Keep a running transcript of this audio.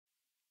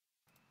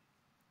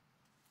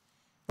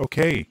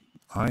Okay,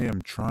 I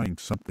am trying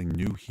something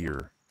new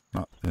here.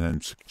 Not an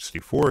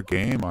N64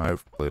 game,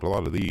 I've played a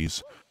lot of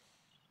these.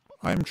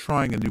 I'm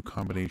trying a new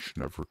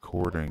combination of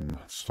recording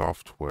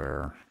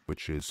software,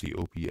 which is the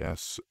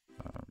OBS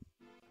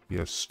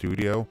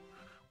Studio,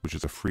 which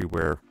is a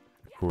freeware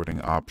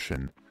recording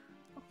option.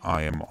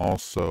 I am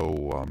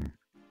also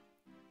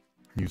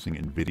using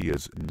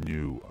NVIDIA's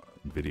new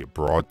NVidia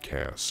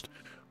Broadcast,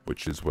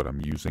 which is what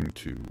I'm using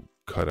to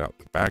cut out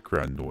the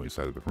background noise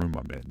out of the room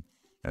I'm in,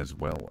 as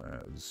well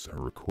as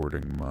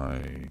recording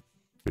my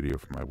video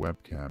from my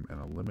webcam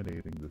and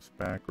eliminating this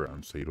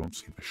background so you don't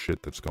see the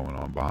shit that's going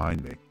on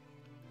behind me.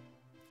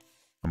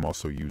 I'm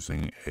also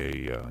using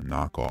a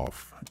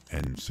knockoff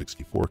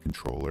N64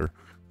 controller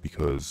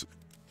because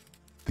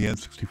the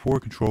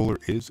N64 controller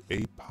is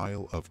a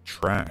pile of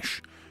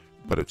trash,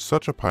 but it's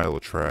such a pile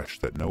of trash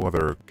that no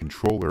other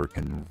controller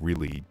can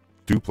really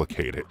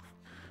duplicate it.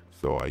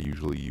 So I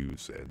usually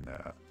use an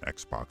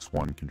Xbox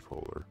One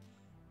controller,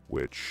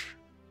 which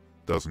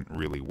doesn't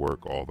really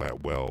work all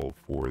that well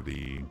for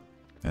the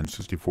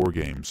N64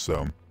 games.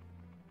 So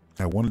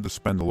I wanted to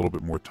spend a little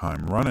bit more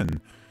time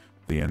running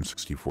the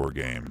N64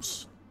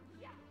 games,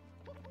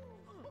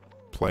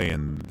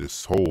 playing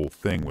this whole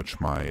thing, which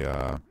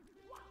my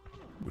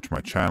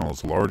channel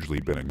has largely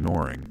been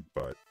ignoring,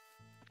 but,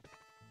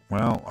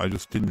 well, I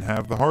just didn't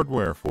have the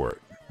hardware for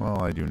it.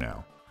 Well, I do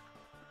now.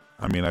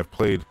 I mean, I've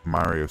played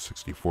Mario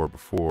 64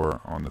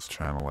 before on this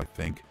channel, I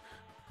think,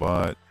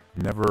 but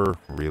never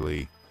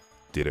really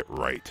did it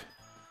right.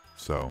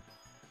 So,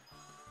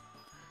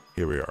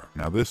 here we are.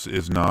 Now, this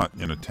is not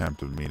an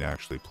attempt of me to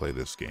actually play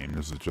this game.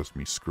 This is just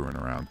me screwing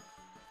around,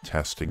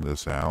 testing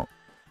this out.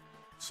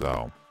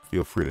 So,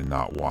 feel free to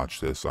not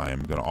watch this. I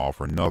am going to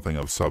offer nothing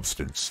of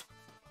substance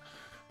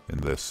in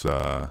this,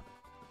 playthrough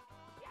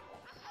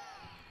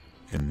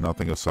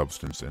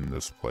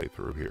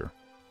here.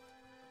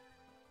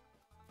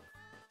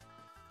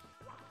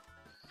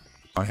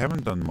 I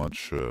haven't done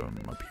much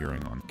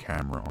appearing on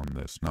camera on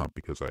this, not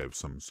because I have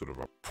some sort of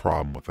a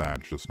problem with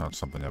that, it's just not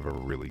something I've ever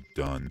really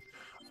done.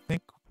 I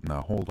think,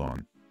 now hold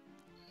on.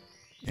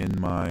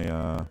 In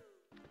my,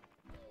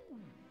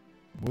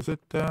 was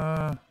it,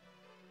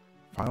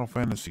 Final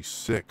Fantasy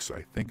VI,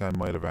 I think I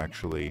might have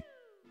actually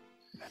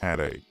had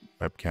a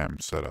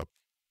webcam set up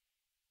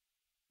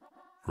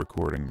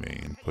recording me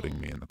and putting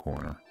me in the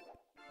corner.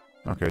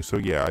 Okay, so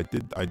yeah,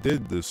 I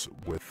did this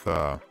with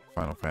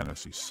Final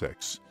Fantasy VI,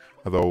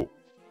 although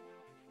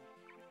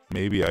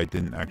maybe I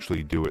didn't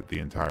actually do it the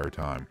entire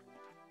time.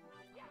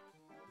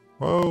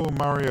 Whoa,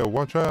 Mario,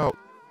 watch out!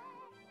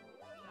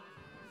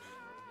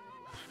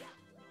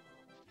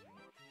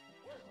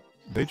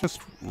 They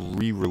just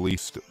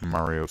re-released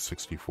Mario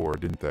 64,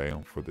 didn't they,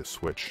 for the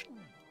Switch?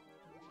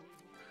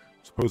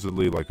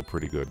 Supposedly like a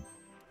pretty good,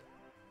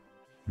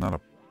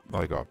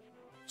 like a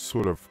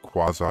sort of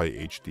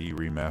quasi HD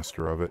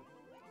remaster of it.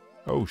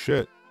 Oh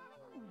shit.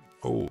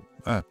 Oh,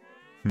 like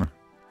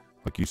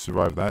you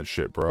survived that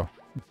shit, bro.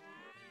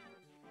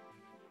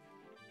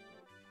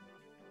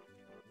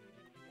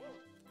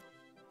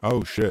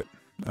 Oh shit.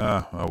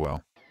 Oh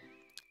well.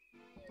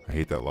 I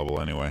hate that level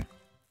anyway.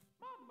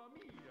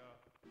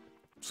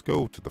 Let's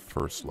go to the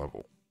first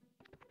level.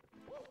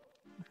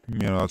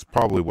 You know, that's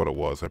probably what it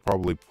was. I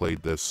probably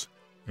played this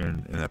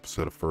in an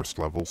episode of First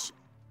Levels.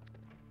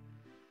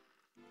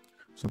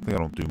 Something I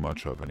don't do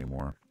much of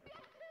anymore.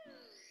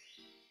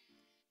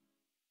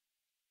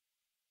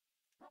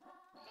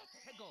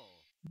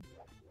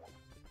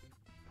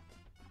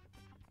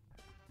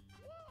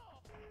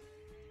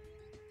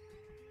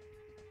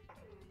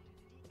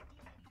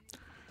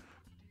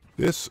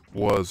 This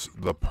was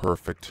the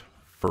perfect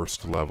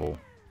first level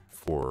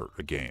for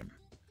a game,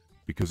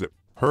 because it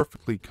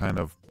perfectly kind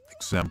of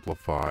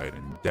exemplified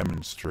and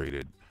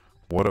demonstrated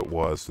what it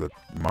was that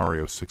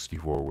Mario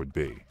 64 would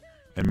be.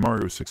 And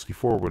Mario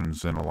 64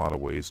 was in a lot of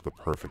ways the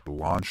perfect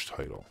launch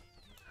title.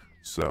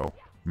 So,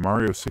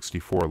 Mario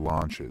 64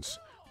 launches.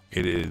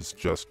 It is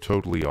just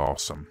totally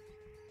awesome.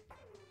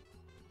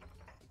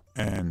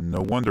 And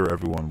no wonder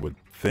everyone would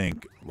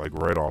think, like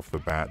right off the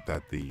bat,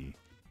 that the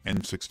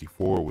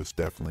N64 was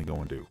definitely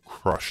going to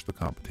crush the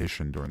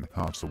competition during the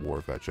console war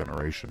of that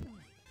generation.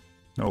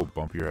 No,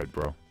 bump your head,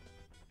 bro.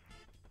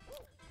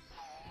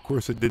 Of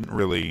course, it didn't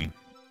really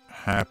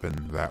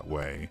happen that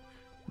way.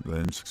 The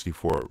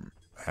N64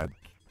 had,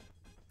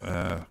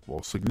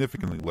 well,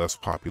 significantly less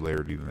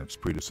popularity than its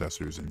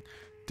predecessors, and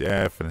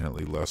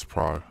definitely less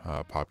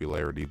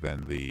popularity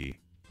than the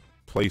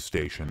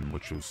PlayStation,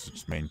 which was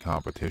its main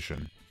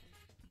competition.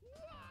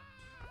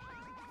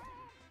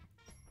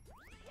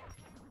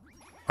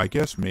 I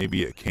guess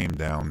maybe it came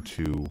down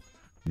to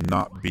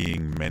not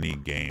being many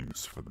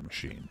games for the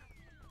machine.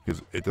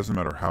 Because it doesn't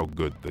matter how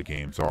good the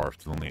games are if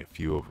there's only a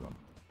few of them.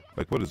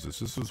 Like, what is this?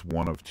 This is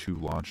one of 2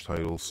 launch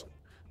titles.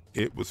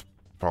 It was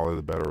probably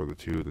the better of the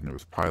 2. Then there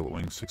was Pilot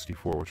Wings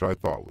 64, which I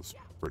thought was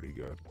pretty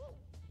good.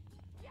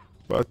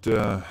 But,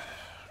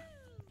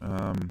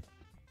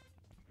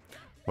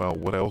 well,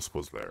 what else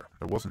was there?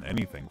 There wasn't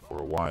anything for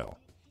a while.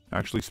 I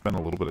actually spent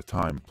a little bit of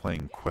time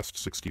playing Quest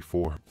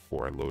 64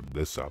 before I loaded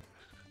this up.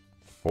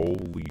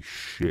 Holy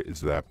shit,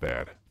 is that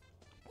bad.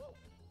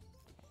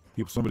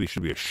 Somebody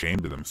should be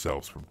ashamed of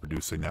themselves for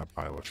producing that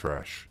pile of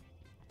trash.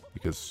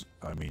 Because,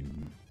 I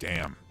mean,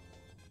 damn.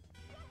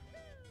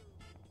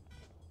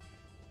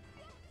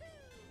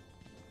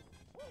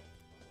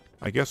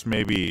 I guess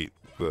maybe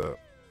there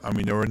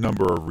were a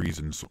number of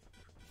reasons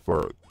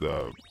for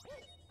the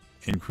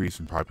increase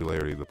in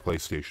popularity of the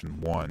PlayStation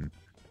 1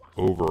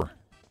 over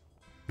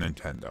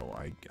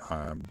Nintendo.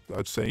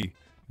 I'd say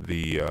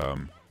the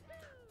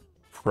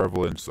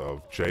prevalence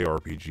of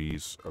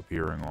JRPGs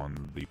appearing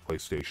on the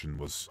PlayStation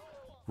was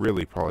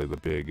really probably the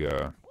big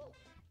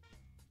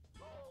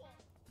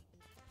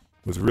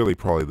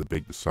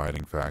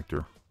deciding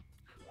factor,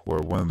 or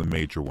one of the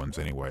major ones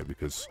anyway,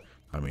 because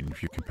I mean,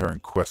 if you're comparing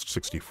Quest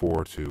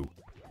 64 to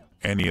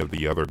any of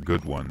the other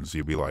good ones,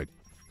 you'd be like,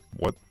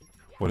 what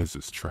is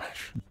this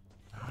trash?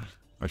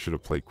 I should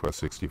have played Quest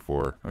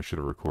 64. I should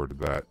have recorded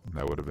that.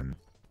 That would have been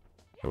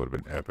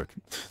epic.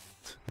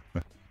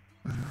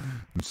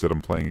 Instead,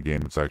 I'm playing a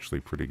game that's actually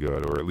pretty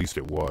good, or at least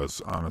it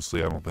was.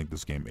 Honestly, I don't think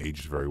this game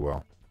aged very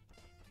well.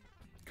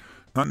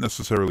 Not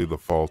necessarily the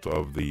fault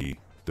of the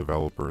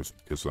developers,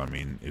 because, I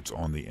mean, it's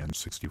on the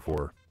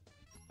N64.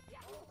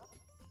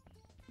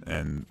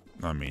 And,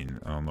 I mean,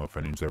 I don't know if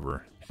anyone's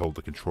ever held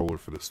the controller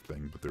for this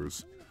thing, but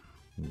there's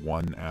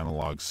one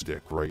analog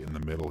stick right in the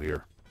middle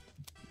here.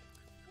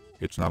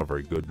 It's not a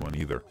very good one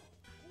either.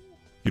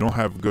 You don't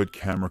have good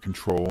camera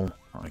control.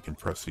 I can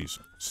press these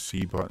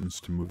C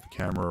buttons to move the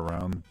camera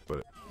around,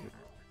 but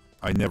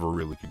I never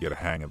really could get a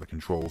hang of the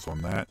controls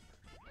on that.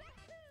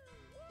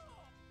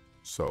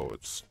 So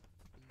it's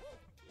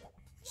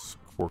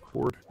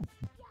forkboard.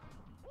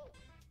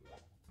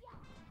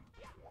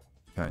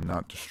 Can I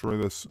not destroy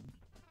this?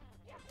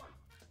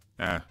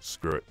 Ah,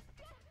 screw it.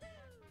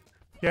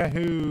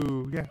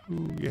 Yahoo!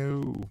 Yahoo!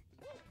 Yahoo!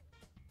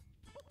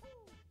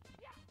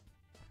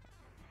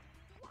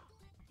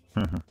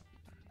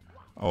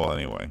 Oh, well,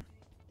 anyway.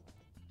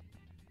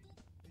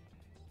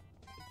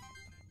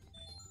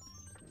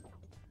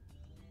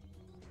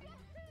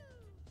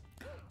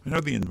 I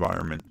know the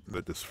environment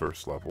that this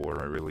first level, or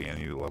really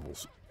any of the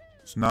levels,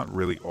 it's not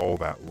really all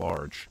that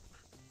large,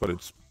 but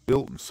it's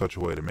built in such a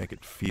way to make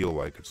it feel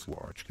like it's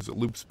large, because it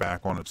loops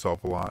back on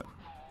itself a lot.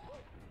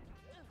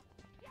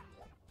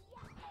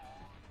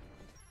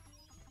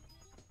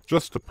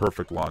 Just the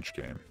perfect launch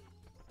game.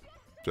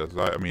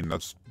 I mean,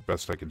 that's the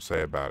best I can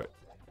say about it,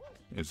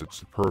 is it's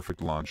the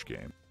perfect launch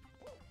game.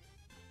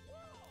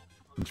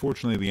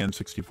 Unfortunately, the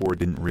N64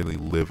 didn't really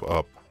live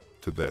up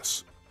to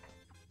this.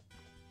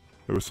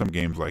 There were some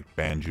games like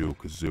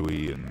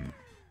Banjo-Kazooie and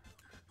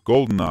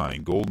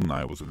GoldenEye.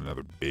 GoldenEye was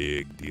another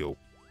big deal.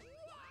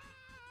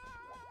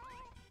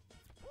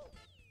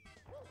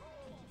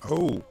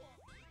 Oh,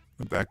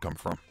 where'd that come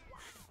from?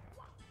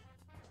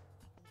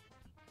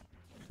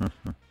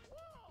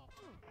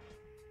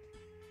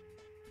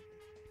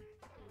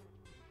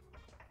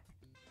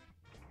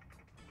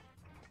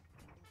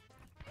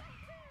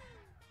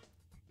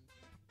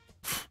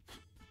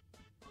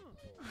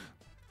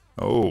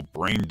 Oh,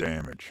 brain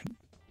damage.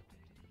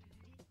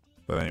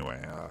 But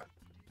anyway,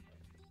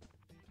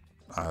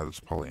 that's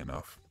probably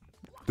enough.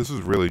 This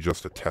is really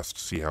just a test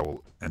to see how it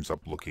ends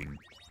up looking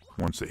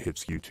once it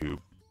hits YouTube.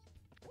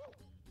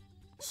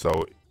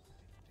 So,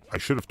 I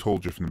should have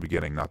told you from the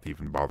beginning not to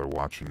even bother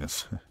watching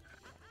this.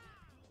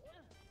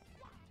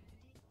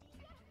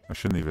 I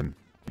shouldn't even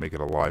make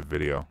it a live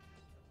video.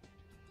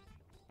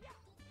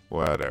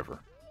 Whatever.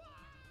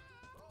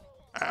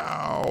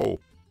 Ow!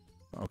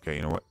 Okay,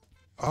 you know what?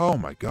 Oh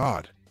my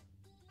god.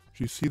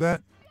 Did you see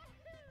that?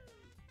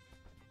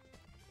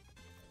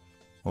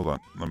 Hold on,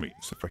 let me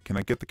see if can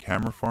I get the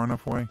camera far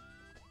enough away?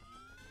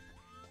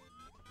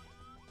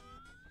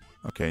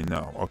 Okay,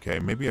 no. Okay,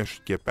 maybe I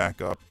should get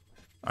back up.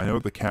 I know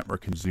the camera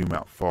can zoom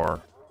out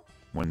far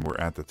when we're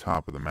at the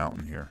top of the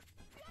mountain here.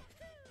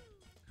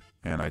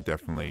 And I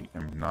definitely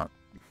am not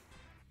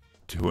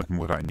doing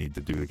what I need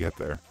to do to get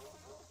there.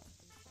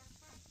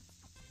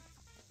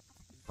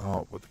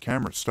 Oh, would the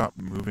camera stop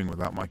moving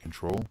without my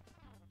control?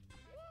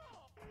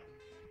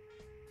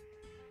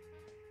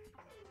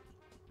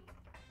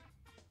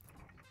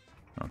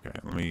 Okay,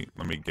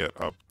 let me get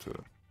up to...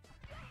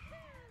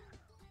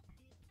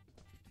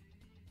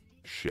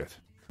 Shit.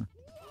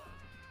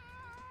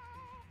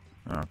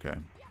 Okay.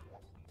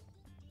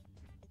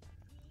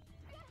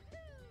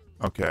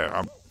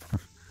 Okay,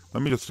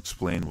 let me just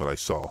explain what I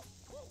saw.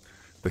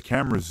 The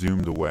camera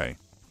zoomed away,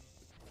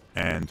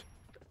 and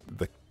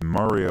the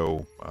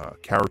Mario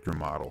character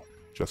model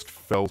just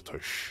fell to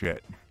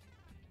shit.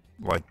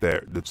 Like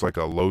there, it's like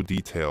a low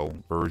detail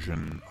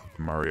version of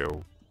the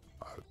Mario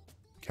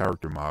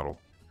character model.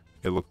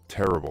 It looked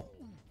terrible.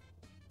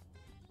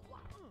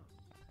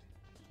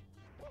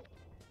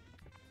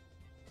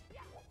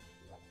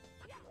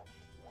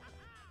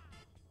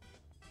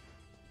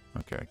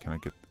 Okay, can I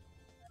get...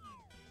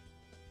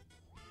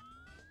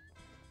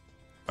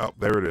 Oh,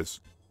 there it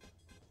is.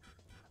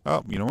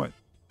 Oh, you know what?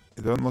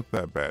 It doesn't look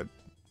that bad.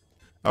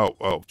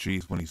 Oh,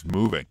 geez, when he's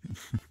moving.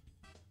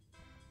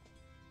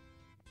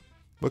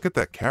 Look at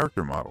that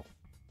character model.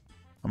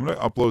 I'm going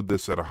to upload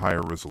this at a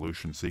higher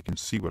resolution so you can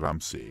see what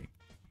I'm seeing.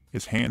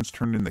 His hands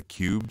turned into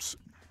cubes,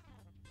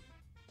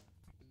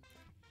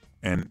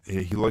 and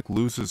he like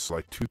loses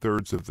like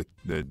 2/3 of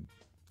the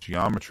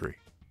geometry.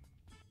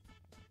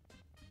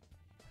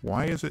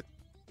 Why is it?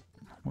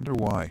 I wonder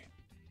why.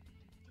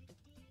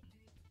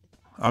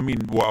 I mean,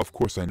 well, of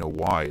course I know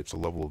why. It's a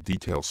level of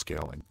detail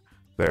scaling.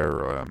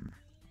 They're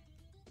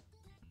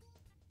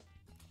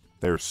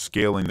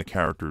scaling the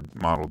character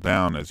model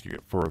down as you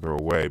get further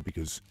away,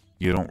 because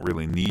you don't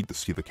really need to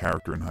see the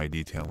character in high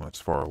detail when it's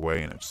far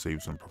away, and it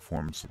saves on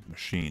performance of the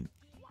machine.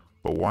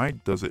 But why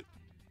does it,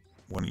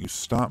 when you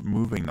stop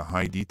moving, the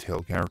high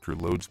detail character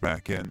loads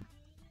back in?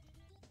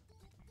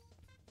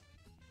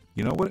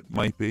 You know what it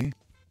might be?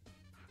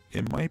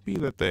 It might be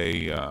that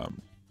the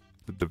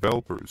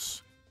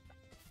developers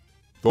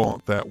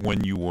thought that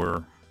when you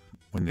weren't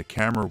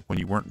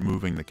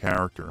moving the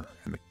character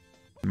and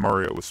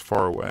Mario was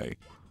far away,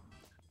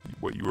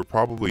 what you were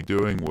probably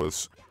doing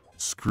was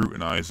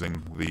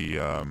scrutinizing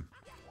the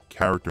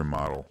character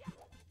model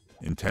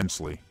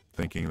intensely,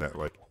 thinking that,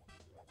 like,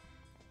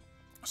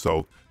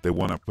 so they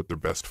want to put their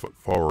best foot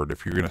forward.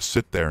 If you're going to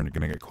sit there and you're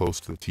going to get close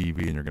to the TV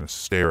and you're going to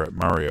stare at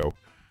Mario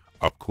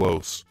up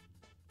close,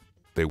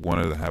 they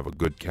wanted to have a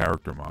good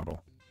character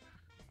model.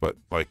 But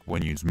like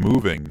when he's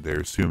moving,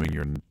 they're assuming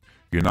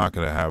you're not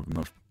going to have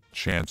enough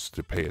chance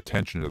to pay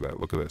attention to that.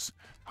 Look at this.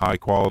 High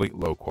quality,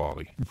 low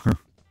quality.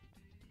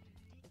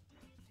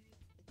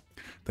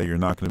 That you're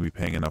not going to be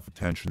paying enough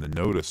attention to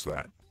notice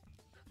that.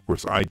 Of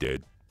course, I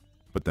did.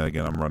 But then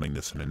again, I'm running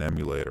this in an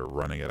emulator,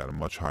 running it at a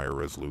much higher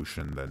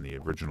resolution than the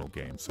original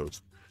game. So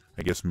it's,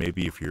 I guess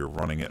maybe if you're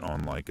running it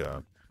on like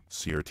a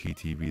CRT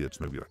TV that's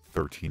maybe like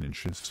 13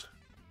 inches,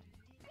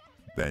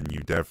 then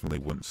you definitely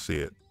wouldn't see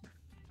it.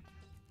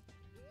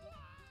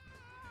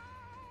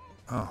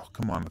 Oh,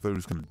 come on. I thought he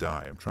was going to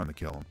die. I'm trying to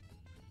kill him.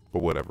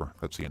 But whatever.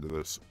 That's the end of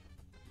this.